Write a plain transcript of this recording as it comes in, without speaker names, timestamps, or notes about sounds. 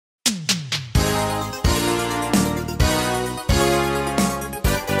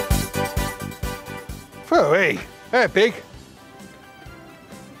Phooey, they're big.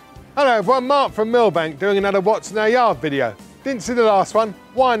 Hello everyone, Mark from Milbank doing another What's in Our Yard video. Didn't see the last one,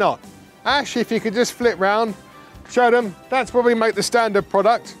 why not? Ash, if you could just flip round, show them, that's where we make the standard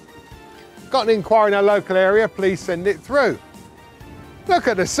product. Got an inquiry in our local area, please send it through. Look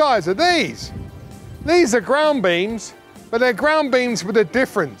at the size of these. These are ground beams, but they're ground beams with a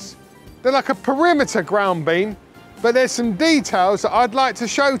difference. They're like a perimeter ground beam, but there's some details that I'd like to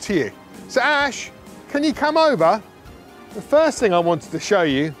show to you. So Ash, can you come over? The first thing I wanted to show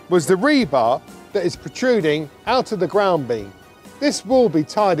you was the rebar that is protruding out of the ground beam. This will be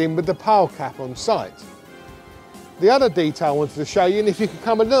tied in with the pile cap on site. The other detail I wanted to show you, and if you could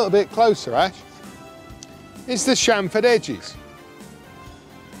come a little bit closer, Ash, is the chamfered edges.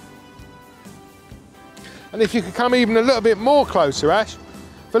 And if you could come even a little bit more closer, Ash,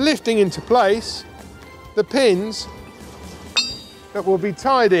 for lifting into place, the pins that will be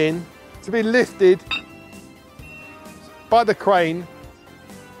tied in to be lifted by the crane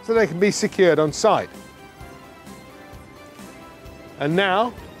so they can be secured on site. And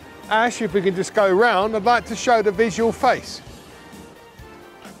now, Ash, if we can just go round, I'd like to show the visual face.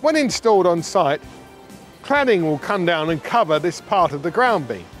 When installed on site, cladding will come down and cover this part of the ground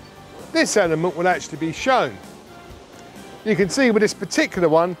beam. This element will actually be shown. You can see with this particular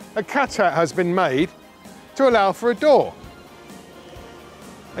one, a cutout has been made to allow for a door.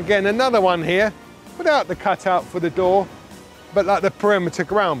 Again, another one here, without the cutout for the door, but like the perimeter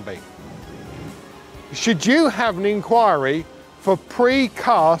ground beam. Should you have an inquiry for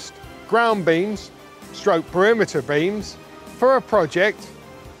pre-cast ground beams, stroke perimeter beams, for a project,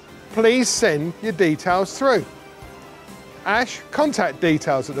 please send your details through. Ash, contact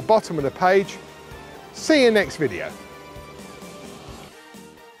details at the bottom of the page. See you next video.